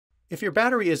If your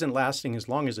battery isn't lasting as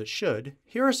long as it should,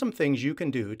 here are some things you can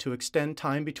do to extend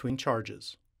time between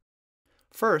charges.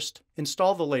 First,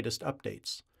 install the latest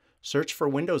updates. Search for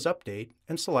Windows Update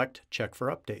and select Check for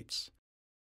Updates.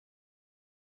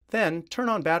 Then, turn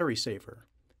on Battery Saver.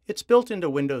 It's built into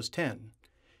Windows 10.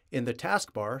 In the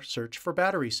taskbar, search for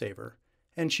Battery Saver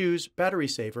and choose Battery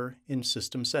Saver in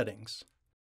System Settings.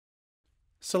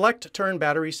 Select Turn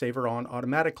Battery Saver on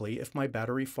automatically if my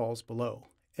battery falls below,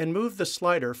 and move the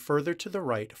slider further to the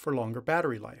right for longer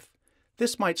battery life.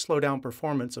 This might slow down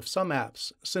performance of some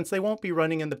apps since they won't be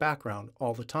running in the background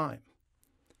all the time.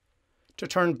 To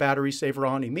turn Battery Saver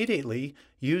on immediately,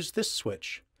 use this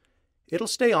switch. It'll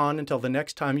stay on until the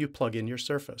next time you plug in your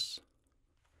Surface.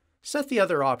 Set the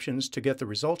other options to get the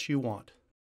results you want.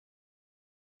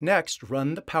 Next,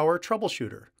 run the Power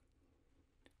Troubleshooter.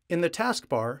 In the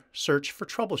taskbar, search for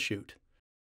Troubleshoot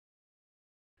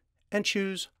and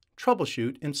choose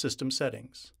Troubleshoot in System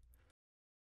Settings.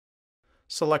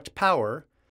 Select Power,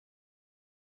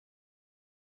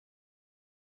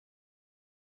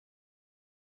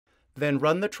 then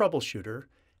run the troubleshooter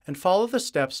and follow the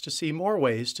steps to see more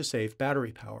ways to save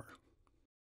battery power.